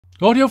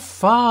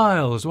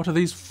Audiophiles, what are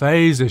these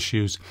phase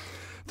issues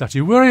that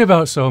you worry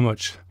about so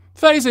much?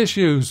 Phase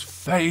issues,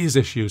 phase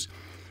issues.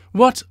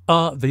 What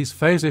are these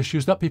phase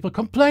issues that people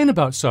complain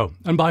about so?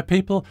 And by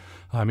people,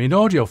 I mean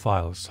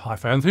audiophiles,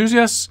 hi-fi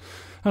enthusiasts,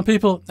 and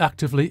people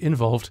actively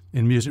involved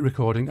in music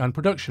recording and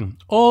production.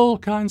 All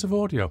kinds of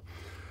audio.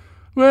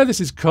 Where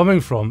this is coming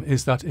from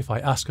is that if I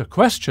ask a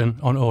question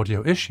on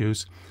audio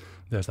issues,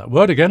 there's that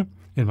word again,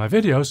 in my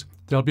videos,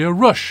 there'll be a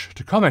rush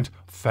to comment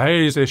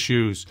phase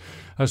issues,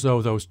 as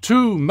though those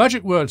two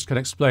magic words can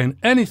explain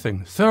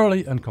anything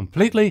thoroughly and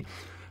completely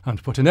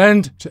and put an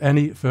end to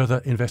any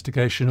further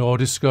investigation or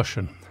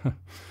discussion.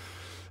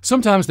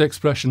 Sometimes the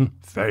expression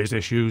phase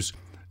issues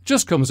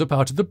just comes up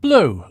out of the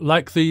blue,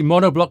 like the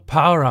monoblock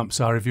power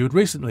amps I reviewed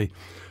recently,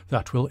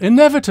 that will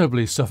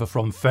inevitably suffer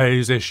from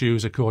phase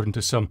issues according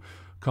to some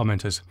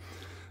commenters.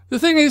 The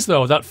thing is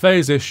though that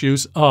phase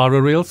issues are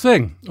a real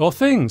thing, or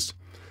things,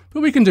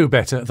 but we can do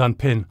better than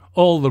pin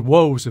all the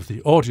woes of the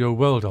audio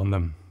world on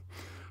them.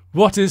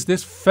 What is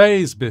this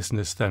phase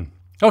business then?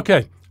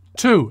 Okay,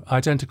 two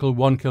identical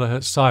 1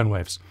 kHz sine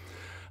waves.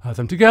 Add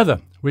them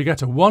together, we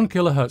get a 1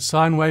 kHz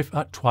sine wave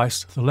at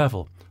twice the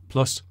level,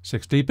 plus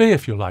 6 dB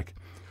if you like.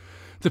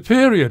 The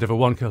period of a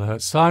 1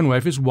 kHz sine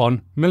wave is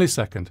 1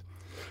 millisecond.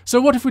 So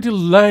what if we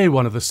delay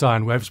one of the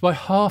sine waves by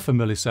half a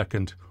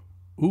millisecond?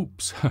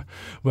 Oops,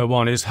 where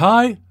one is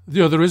high,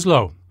 the other is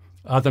low.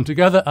 Add them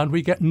together and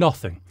we get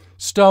nothing.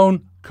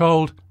 Stone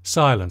cold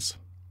silence.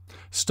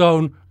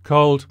 Stone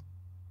cold.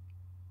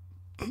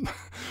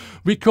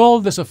 We call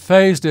this a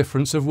phase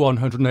difference of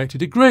 180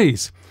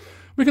 degrees.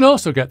 We can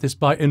also get this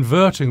by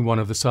inverting one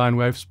of the sine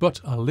waves, but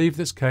I'll leave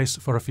this case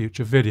for a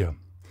future video.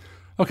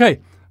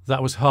 Okay,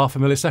 that was half a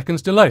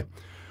milliseconds delay.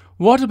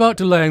 What about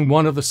delaying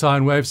one of the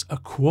sine waves a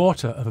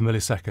quarter of a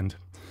millisecond?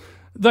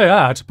 They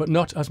add, but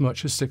not as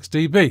much as 6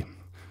 dB.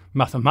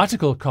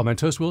 Mathematical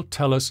commenters will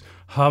tell us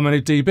how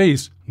many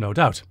dBs, no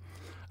doubt.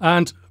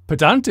 And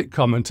pedantic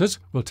commenters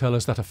will tell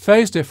us that a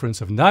phase difference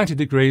of 90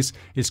 degrees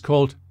is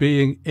called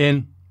being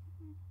in.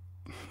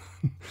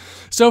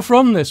 So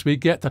from this we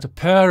get that a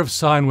pair of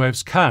sine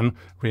waves can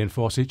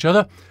reinforce each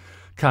other,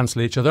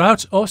 cancel each other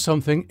out, or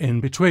something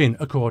in between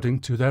according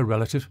to their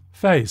relative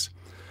phase.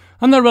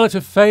 And their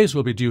relative phase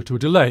will be due to a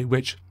delay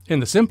which, in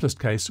the simplest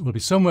case, will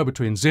be somewhere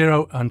between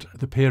 0 and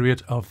the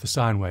period of the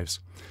sine waves.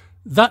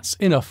 That's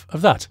enough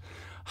of that.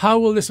 How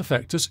will this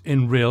affect us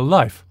in real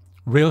life?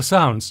 Real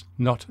sounds,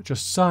 not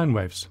just sine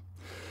waves.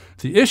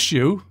 The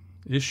issue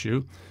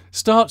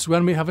starts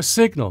when we have a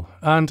signal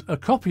and a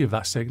copy of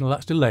that signal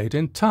that's delayed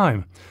in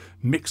time.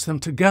 Mix them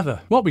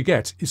together. What we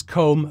get is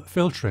comb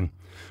filtering,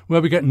 where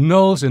we get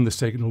nulls in the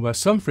signal where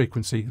some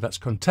frequency that's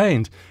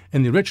contained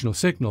in the original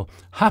signal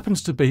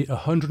happens to be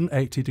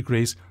 180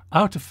 degrees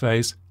out of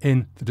phase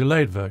in the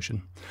delayed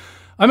version.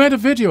 I made a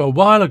video a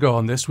while ago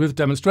on this with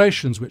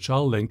demonstrations which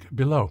I'll link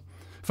below.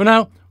 For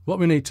now, what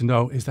we need to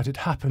know is that it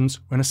happens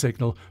when a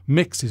signal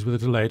mixes with a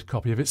delayed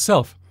copy of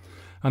itself,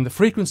 and the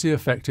frequency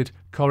affected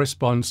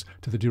corresponds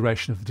to the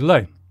duration of the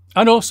delay,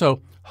 and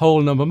also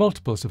whole number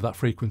multiples of that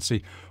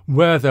frequency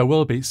where there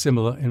will be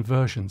similar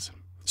inversions.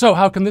 So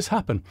how can this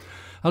happen?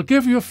 I'll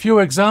give you a few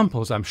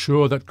examples. I'm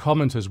sure that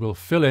commenters will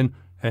fill in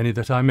any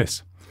that I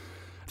miss.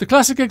 The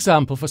classic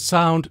example for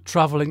sound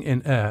travelling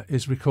in air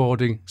is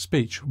recording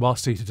speech while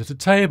seated at a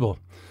table.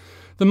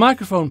 The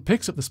microphone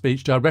picks up the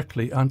speech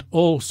directly and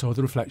also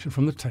the reflection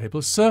from the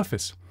table's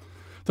surface.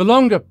 The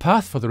longer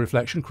path for the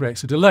reflection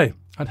creates a delay,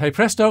 and hey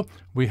presto,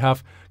 we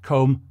have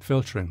comb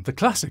filtering, the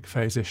classic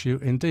phase issue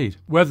indeed.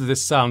 Whether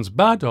this sounds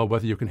bad or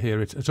whether you can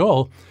hear it at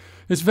all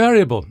is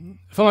variable.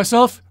 For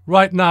myself,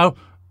 right now,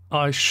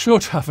 I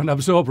should have an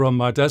absorber on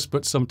my desk,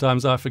 but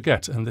sometimes I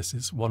forget, and this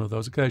is one of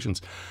those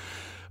occasions.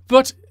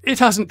 But it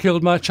hasn't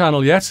killed my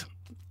channel yet.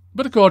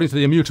 But according to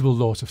the immutable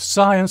laws of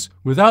science,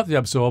 without the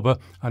absorber,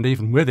 and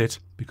even with it,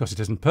 because it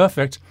isn't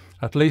perfect,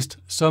 at least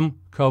some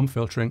comb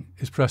filtering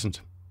is present.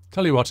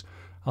 Tell you what,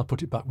 I'll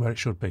put it back where it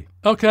should be.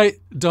 Okay,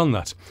 done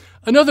that.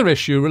 Another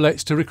issue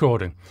relates to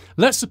recording.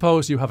 Let's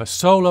suppose you have a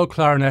solo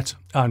clarinet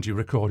and you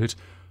record it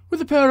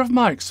with a pair of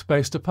mics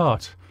spaced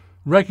apart.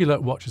 Regular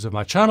watchers of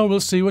my channel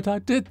will see what I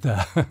did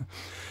there.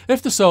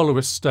 If the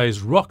soloist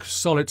stays rock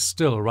solid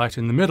still right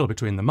in the middle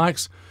between the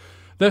mics,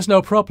 there's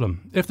no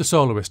problem. If the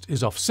soloist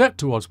is offset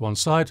towards one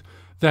side,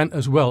 then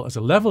as well as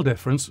a level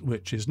difference,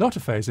 which is not a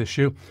phase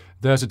issue,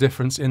 there's a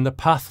difference in the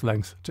path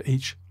length to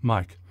each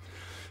mic.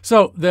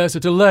 So there's a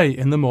delay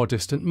in the more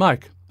distant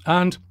mic,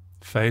 and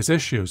phase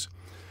issues.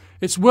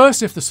 It's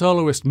worse if the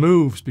soloist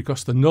moves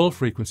because the null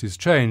frequencies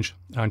change,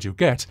 and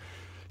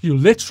you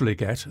literally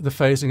get the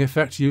phasing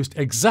effect used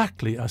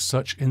exactly as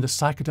such in the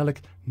psychedelic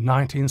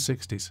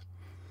 1960s.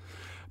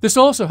 This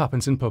also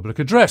happens in public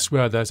address,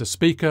 where there's a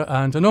speaker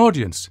and an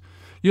audience.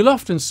 You'll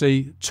often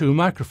see two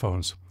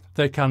microphones.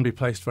 They can be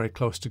placed very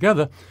close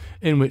together,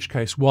 in which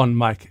case one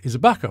mic is a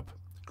backup.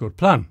 Good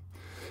plan.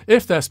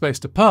 If they're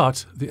spaced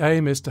apart, the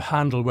aim is to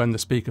handle when the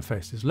speaker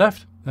faces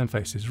left, then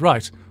faces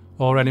right,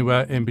 or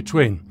anywhere in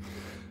between.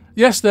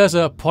 Yes, there's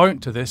a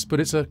point to this,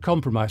 but it's a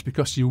compromise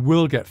because you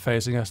will get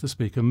phasing as the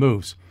speaker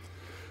moves.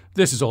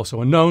 This is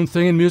also a known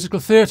thing in musical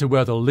theatre,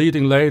 where the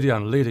leading lady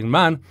and leading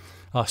man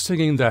are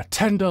singing their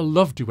tender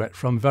love duet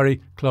from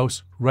very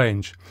close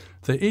range.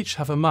 They each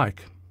have a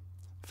mic.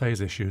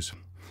 Phase issues.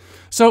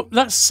 So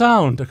that's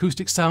sound,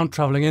 acoustic sound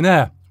travelling in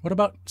air. What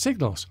about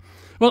signals?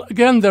 Well,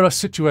 again, there are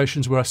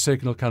situations where a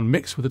signal can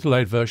mix with a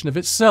delayed version of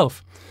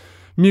itself.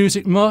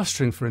 Music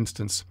mastering, for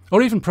instance,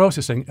 or even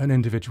processing an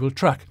individual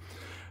track.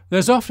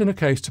 There's often a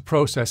case to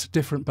process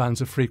different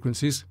bands of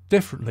frequencies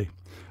differently.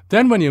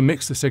 Then when you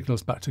mix the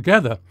signals back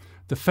together,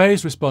 the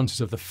phase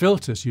responses of the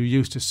filters you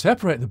use to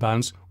separate the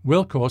bands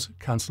will cause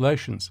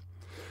cancellations.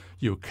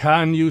 You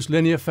can use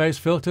linear phase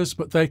filters,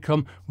 but they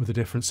come with a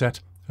different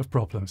set of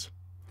problems.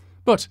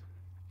 But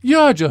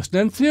you're just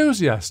an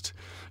enthusiast.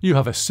 You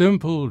have a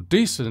simple,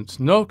 decent,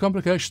 no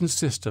complications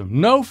system,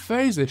 no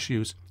phase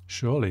issues,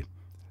 surely.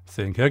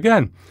 Think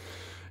again.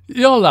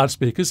 Your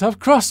loudspeakers have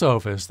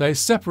crossovers. They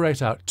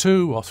separate out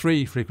 2 or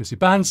 3 frequency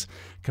bands,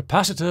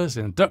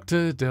 capacitors,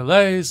 inductors,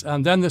 delays,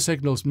 and then the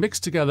signals mix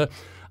together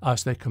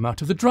as they come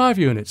out of the drive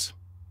units.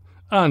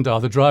 And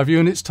are the drive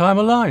units time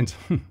aligned?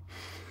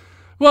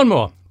 One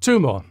more, 2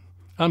 more,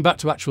 and back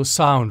to actual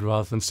sound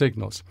rather than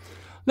signals.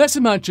 Let's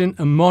imagine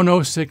a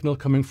mono signal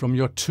coming from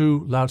your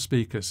 2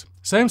 loudspeakers.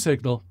 Same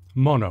signal,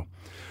 mono.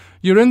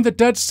 You're in the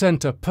dead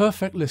centre,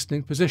 perfect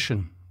listening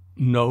position.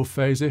 No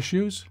phase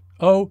issues?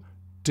 Oh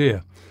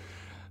dear.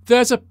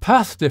 There's a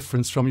path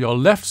difference from your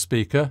left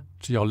speaker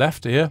to your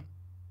left ear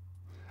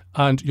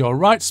and your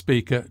right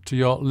speaker to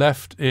your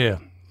left ear.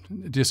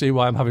 Do you see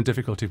why I'm having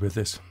difficulty with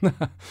this?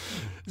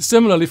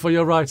 Similarly for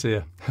your right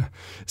ear.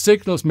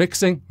 Signals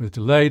mixing with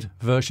delayed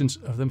versions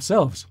of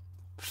themselves.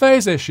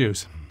 Phase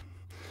issues.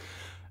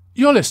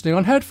 You're listening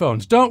on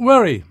headphones. Don't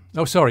worry.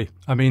 Oh, sorry.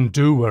 I mean,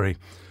 do worry.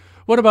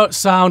 What about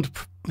sound?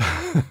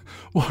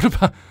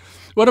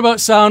 What about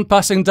sound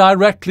passing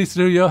directly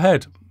through your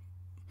head?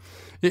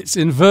 It's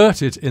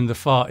inverted in the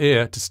far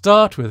ear to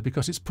start with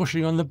because it's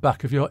pushing on the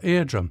back of your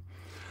eardrum.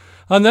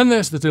 And then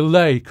there's the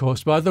delay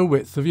caused by the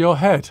width of your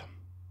head.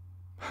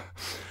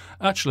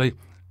 Actually,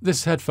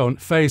 this headphone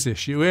phase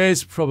issue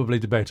is probably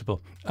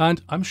debatable,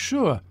 and I'm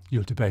sure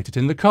you'll debate it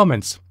in the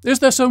comments. Is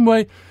there some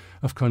way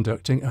of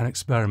conducting an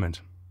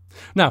experiment?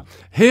 Now,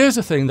 here's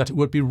a thing that it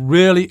would be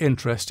really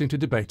interesting to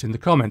debate in the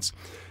comments.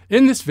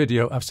 In this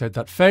video, I've said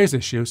that phase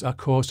issues are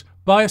caused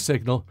by a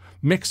signal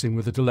mixing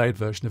with a delayed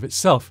version of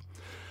itself.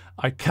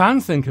 I can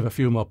think of a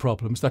few more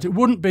problems that it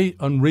wouldn't be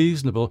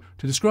unreasonable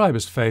to describe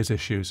as phase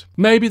issues.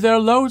 Maybe there are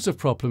loads of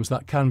problems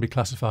that can be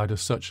classified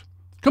as such.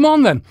 Come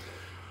on then!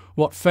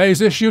 What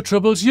phase issue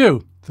troubles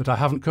you that I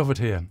haven't covered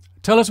here?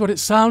 Tell us what it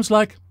sounds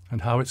like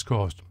and how it's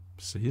caused.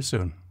 See you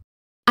soon.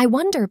 I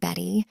wonder,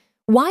 Betty,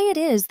 why it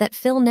is that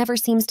Phil never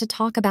seems to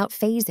talk about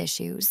phase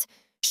issues.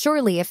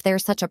 Surely if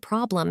there's such a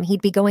problem,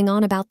 he'd be going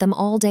on about them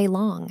all day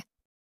long.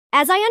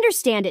 As I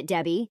understand it,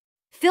 Debbie,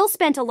 Phil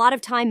spent a lot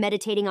of time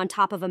meditating on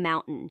top of a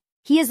mountain.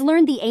 He has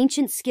learned the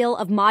ancient skill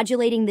of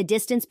modulating the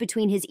distance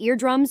between his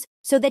eardrums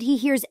so that he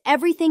hears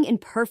everything in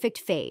perfect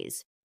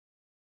phase.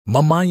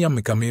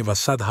 Mamayam kami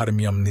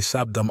vasadharmyam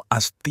nisabdam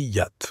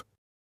astiyat.